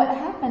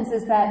happens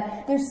is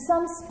that there's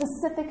some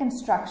specific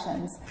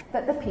instructions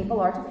that the people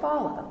are to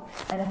follow.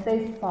 And if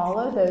they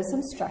follow those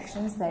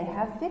instructions, they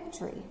have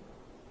victory.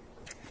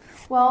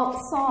 Well,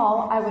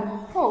 Saul, I would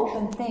hope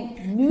and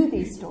think, knew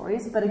these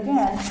stories, but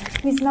again,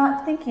 he's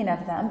not thinking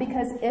of them,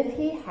 because if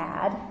he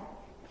had,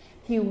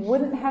 he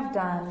wouldn't have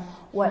done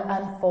what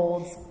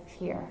unfolds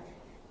here.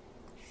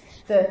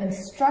 The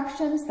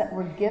instructions that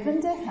were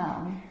given to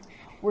him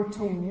were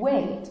to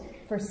wait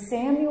for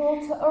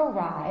Samuel to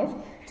arrive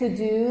to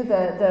do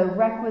the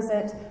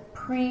requisite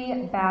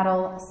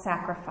pre-battle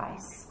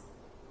sacrifice.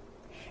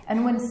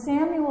 And when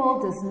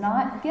Samuel does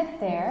not get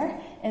there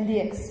in the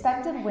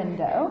expected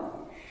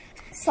window,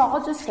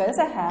 Saul just goes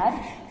ahead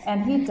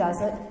and he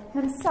does it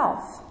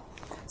himself.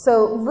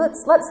 So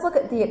let's look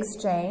at the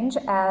exchange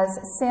as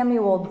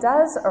Samuel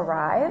does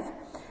arrive.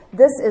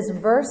 This is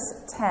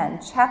verse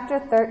 10, chapter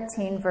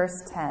 13,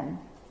 verse 10.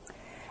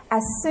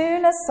 As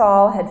soon as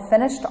Saul had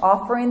finished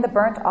offering the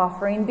burnt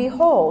offering,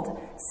 behold,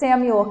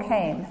 Samuel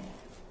came.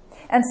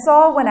 And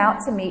Saul went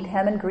out to meet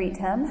him and greet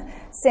him.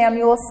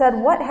 Samuel said,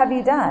 "What have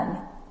you done?"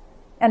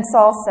 And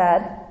Saul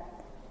said,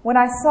 "When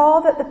I saw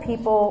that the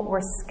people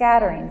were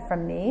scattering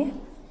from me,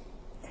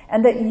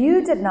 and that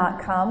you did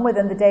not come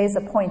within the days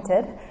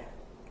appointed,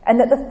 and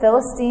that the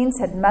Philistines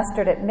had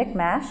mustered at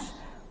Michmash,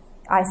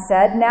 I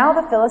said, now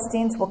the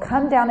Philistines will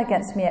come down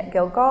against me at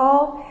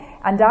Gilgal,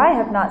 and I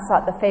have not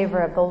sought the favor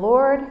of the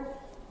Lord.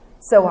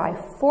 So I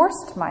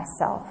forced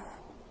myself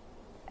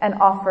and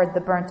offered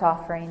the burnt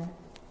offering."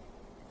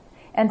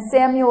 And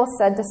Samuel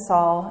said to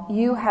Saul,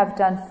 "You have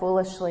done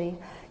foolishly.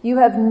 You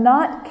have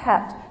not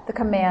kept the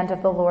command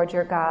of the Lord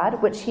your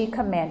God, which he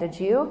commanded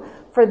you,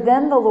 for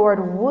then the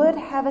Lord would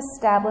have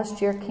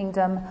established your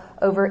kingdom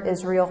over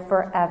Israel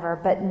forever.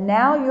 But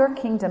now your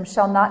kingdom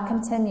shall not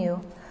continue.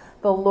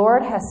 The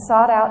Lord has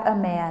sought out a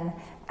man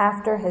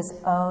after his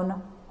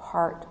own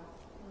heart."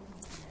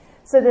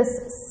 So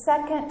this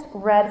second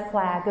red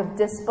flag of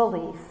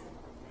disbelief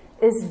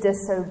is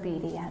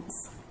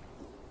disobedience.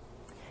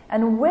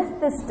 And with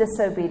this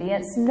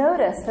disobedience,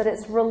 notice that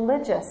it's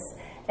religious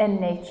in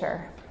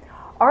nature.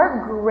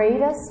 Our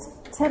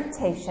greatest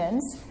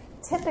temptations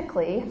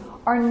typically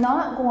are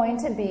not going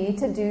to be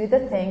to do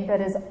the thing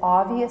that is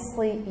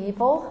obviously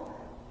evil.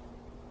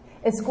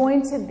 It's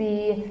going to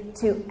be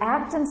to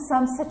act in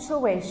some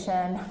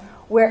situation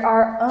where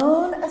our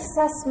own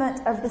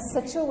assessment of the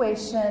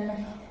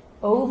situation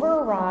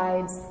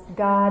overrides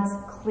God's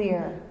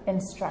clear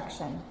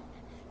instruction.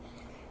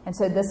 And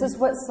so this is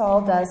what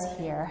Saul does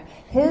here.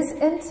 His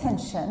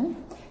intention,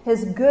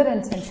 his good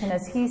intention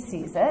as he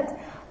sees it,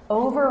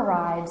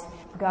 overrides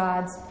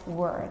God's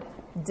word.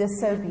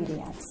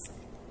 Disobedience.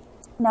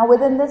 Now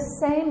within this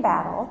same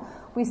battle,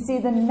 we see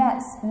the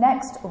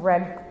next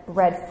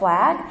red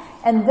flag,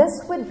 and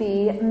this would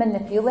be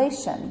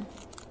manipulation.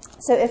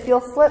 So if you'll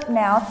flip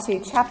now to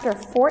chapter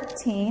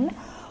 14,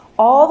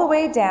 all the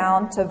way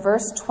down to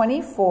verse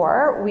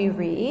 24, we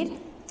read,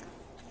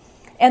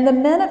 "And the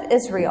men of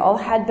Israel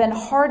had been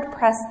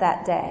hard-pressed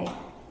that day.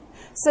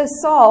 So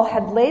Saul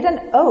had laid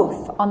an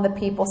oath on the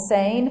people,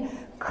 saying,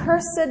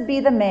 'Cursed be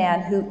the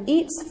man who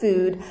eats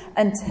food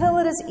until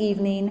it is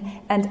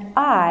evening, and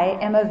I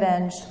am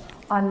avenged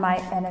on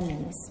my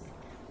enemies.'"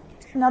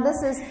 Now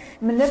this is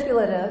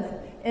manipulative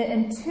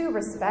in two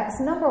respects.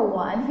 Number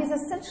one, he's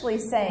essentially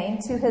saying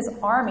to his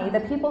army,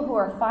 the people who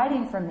are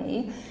fighting for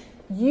me,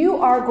 You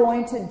are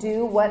going to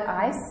do what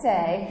I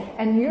say,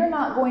 and you're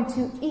not going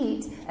to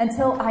eat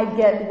until I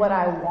get what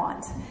I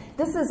want.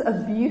 This is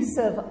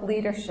abusive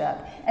leadership.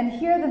 And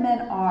here the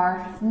men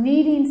are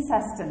needing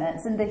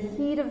sustenance in the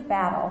heat of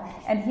battle,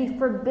 and he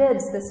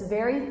forbids this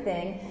very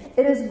thing.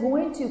 It is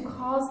going to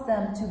cause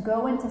them to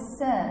go into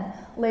sin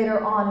later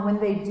on when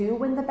they do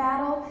win the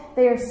battle.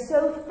 They are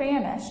so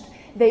famished,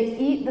 they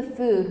eat the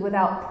food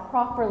without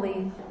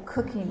properly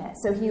cooking it.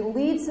 So he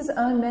leads his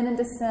own men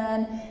into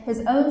sin.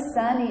 His own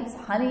son eats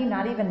honey,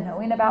 not even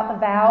knowing about the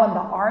vow, and the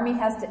army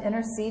has to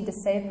intercede to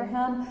save for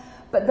him.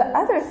 But the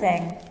other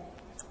thing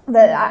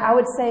that I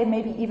would say,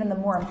 maybe even the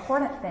more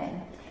important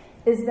thing,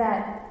 is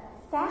that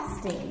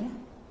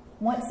fasting,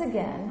 once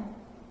again,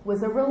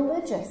 was a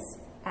religious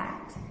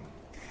act.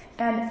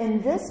 And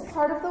in this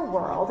part of the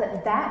world,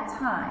 at that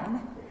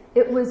time,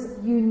 it was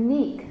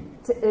unique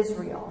to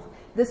Israel.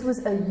 This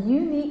was a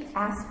unique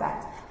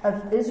aspect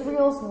of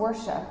Israel's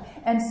worship.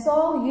 And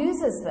Saul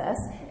uses this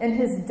in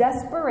his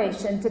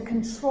desperation to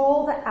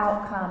control the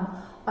outcome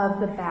of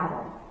the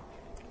battle.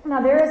 Now,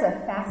 there is a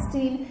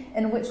fasting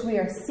in which we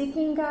are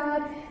seeking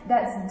God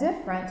that's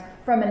different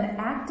from an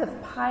act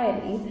of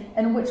piety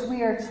in which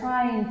we are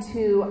trying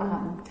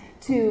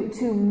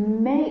to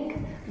make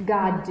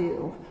God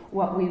do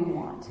what we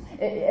want.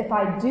 If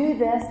I do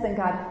this, then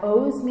God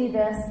owes me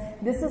this.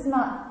 This is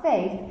not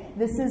faith.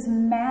 This is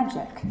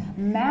magic.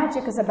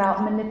 Magic is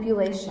about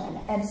manipulation.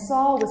 And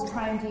Saul was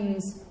trying to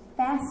use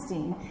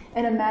fasting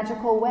in a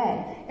magical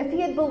way. If he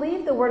had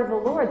believed the word of the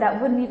Lord,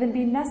 that wouldn't even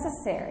be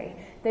necessary.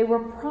 They were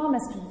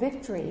promised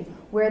victory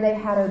where they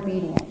had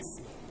obedience.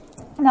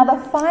 Now,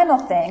 the final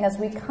thing, as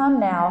we come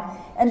now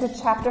into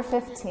chapter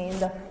 15,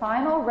 the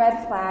final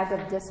red flag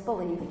of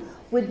disbelief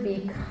would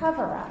be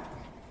cover-up.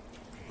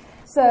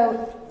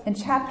 So, in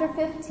chapter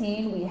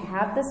 15, we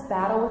have this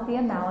battle with the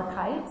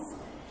Amalekites,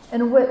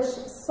 in which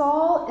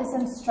Saul is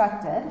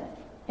instructed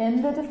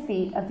in the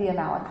defeat of the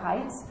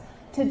Amalekites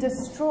to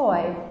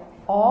destroy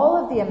all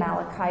of the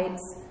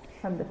Amalekites,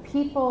 from the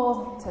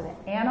people to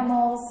the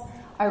animals.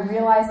 I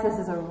realize this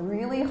is a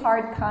really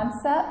hard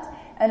concept,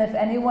 and if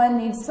anyone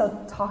needs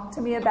to talk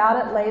to me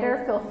about it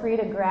later, feel free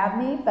to grab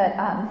me, but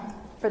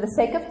for the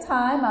sake of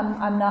time,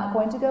 I'm not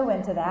going to go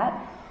into that.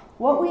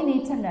 What we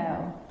need to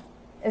know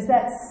is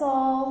that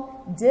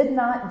Saul did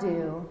not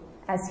do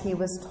as he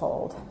was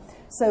told.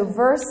 So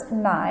verse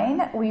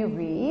 9, we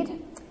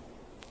read,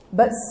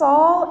 "But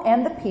Saul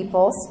and the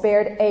people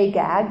spared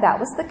Agag," that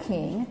was the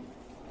king,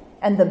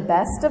 "and the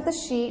best of the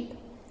sheep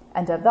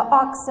and of the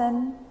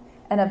oxen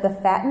and of the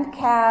fattened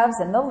calves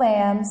and the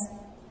lambs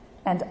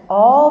and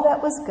all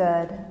that was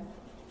good,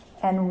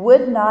 and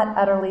would not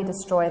utterly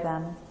destroy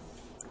them.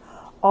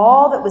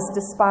 All that was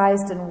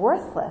despised and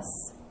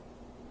worthless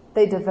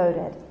they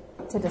devoted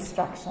to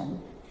destruction."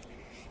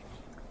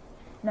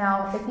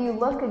 Now, if you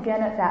look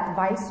again at that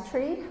vice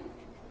tree,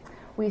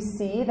 we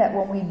see that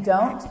when we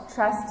don't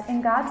trust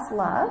in God's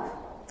love,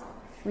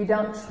 we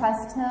don't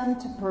trust him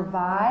to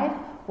provide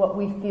what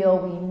we feel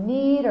we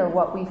need or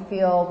what we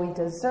feel we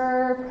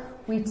deserve,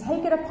 we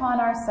take it upon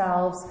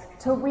ourselves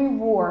to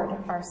reward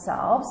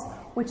ourselves,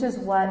 which is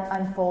what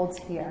unfolds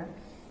here.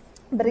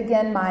 But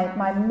again,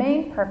 my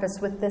main purpose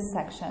with this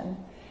section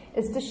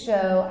is to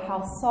show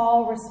how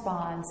Saul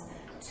responds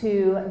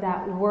to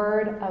that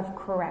word of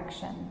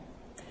correction.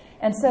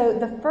 And so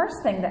the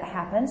first thing that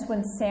happens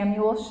when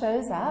Samuel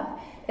shows up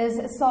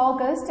is Saul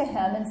goes to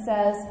him and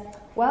says,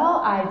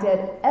 "Well, I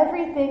did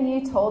everything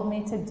you told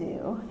me to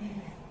do."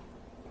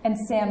 And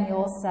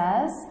Samuel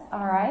says,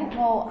 "All right,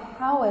 well,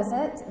 how is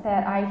it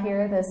that I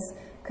hear this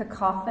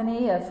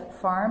cacophony of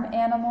farm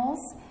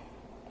animals?"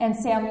 And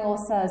Samuel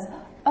says,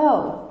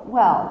 "Oh,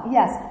 well,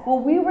 yes. Well,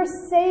 we were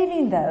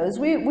saving those.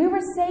 We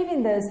were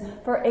saving those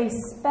for a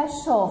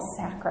special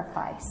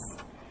sacrifice."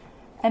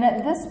 And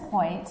at this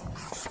point,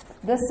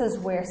 this is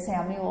where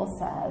Samuel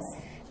says,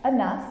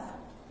 "Enough."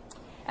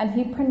 And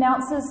he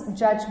pronounces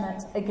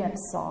judgment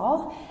against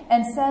Saul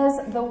and says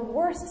the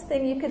worst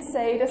thing you could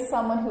say to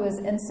someone who is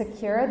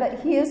insecure, that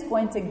he is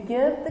going to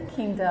give the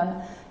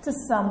kingdom to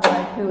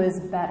someone who is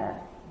better.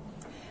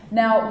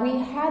 Now, we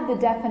had the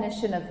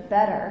definition of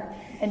better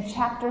in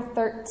chapter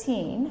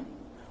 13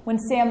 when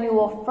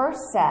Samuel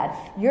first said,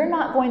 "You're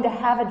not going to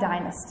have a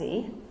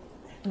dynasty.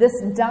 This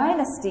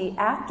dynasty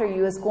after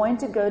you is going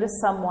to go to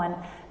someone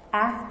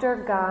after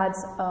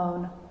God's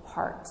own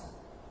heart."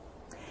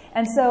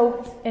 And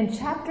so in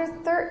chapter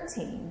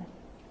 13,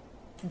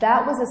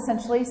 that was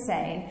essentially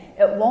saying,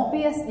 it won't be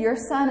your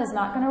son is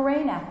not going to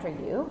reign after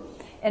you.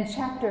 In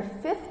chapter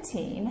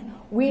 15,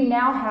 we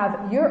now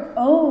have your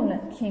own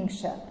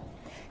kingship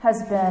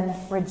has been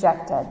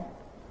rejected.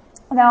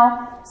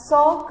 Now,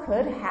 Saul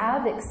could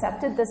have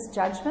accepted this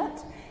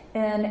judgment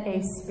in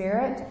a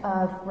spirit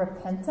of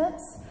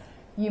repentance.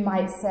 You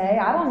might say,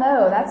 I don't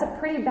know, that's a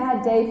pretty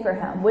bad day for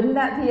him. Wouldn't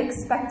that be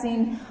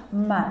expecting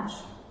much?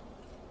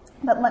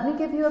 But let me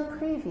give you a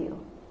preview.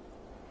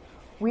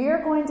 We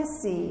are going to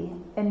see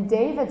in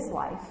David's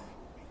life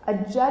a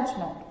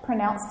judgment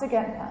pronounced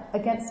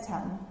against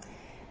him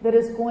that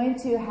is going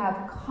to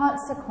have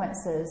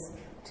consequences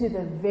to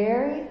the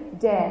very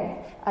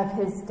day of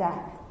his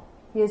death.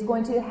 He is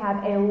going to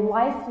have a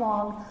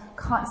lifelong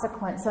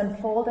consequence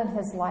unfold in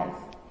his life.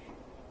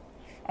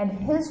 And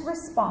his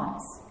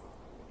response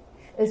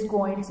is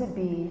going to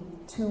be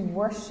to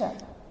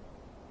worship.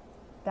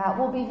 That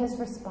will be his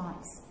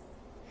response.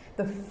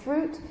 The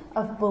fruit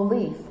of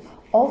belief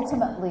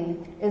ultimately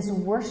is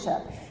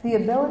worship, the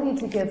ability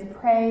to give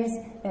praise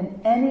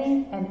in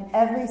any and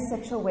every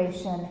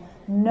situation,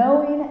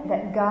 knowing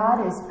that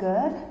God is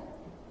good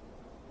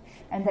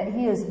and that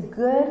he is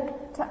good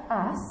to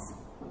us,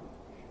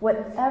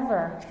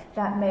 whatever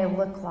that may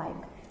look like.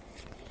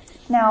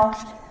 Now,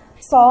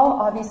 Saul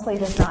obviously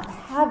does not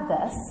have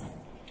this,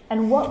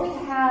 and what we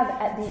have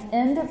at the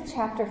end of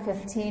chapter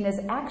 15 is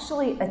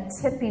actually a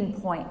tipping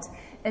point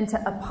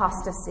into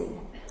apostasy.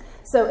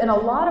 So in a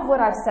lot of what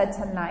I've said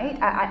tonight,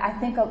 I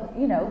think,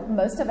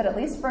 most of it, at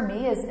least for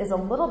me, is a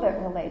little bit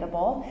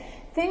relatable.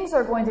 Things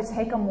are going to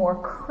take a more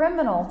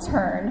criminal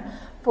turn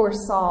for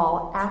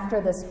Saul after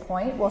this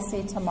point. We'll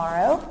see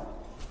tomorrow.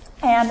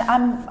 And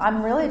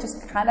I'm really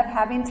just kind of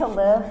having to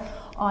live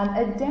on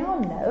a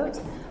down note,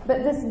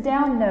 but this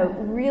down note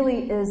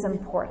really is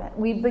important.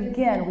 We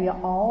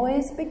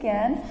always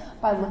begin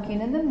by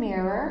looking in the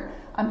mirror.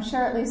 I'm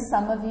sure at least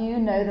some of you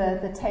know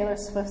the Taylor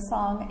Swift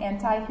song,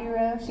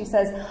 Anti-Hero. She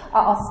says,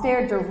 I'll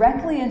stare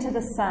directly into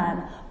the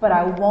sun, but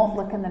I won't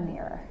look in the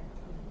mirror.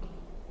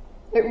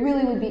 It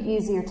really would be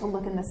easier to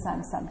look in the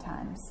sun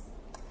sometimes.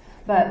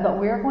 But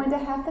we're going to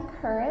have the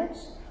courage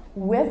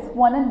with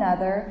one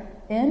another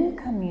in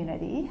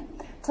community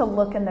to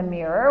look in the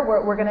mirror.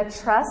 We're going to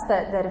trust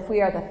that if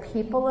we are the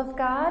people of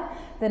God,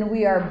 then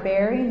we are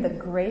bearing the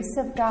grace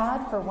of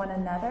God for one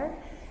another.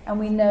 And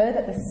we know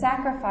that the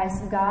sacrifice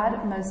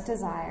God most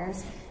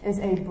desires is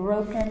a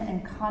broken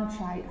and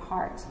contrite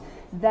heart.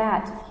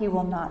 That he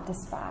will not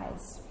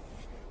despise.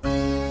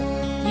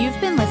 You've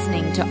been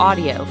listening to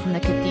audio from the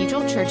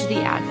Cathedral Church of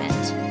the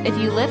Advent. If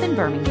you live in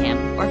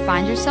Birmingham or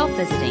find yourself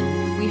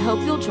visiting, we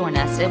hope you'll join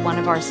us at one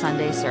of our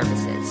Sunday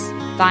services.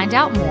 Find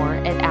out more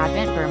at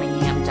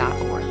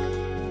adventbirmingham.org.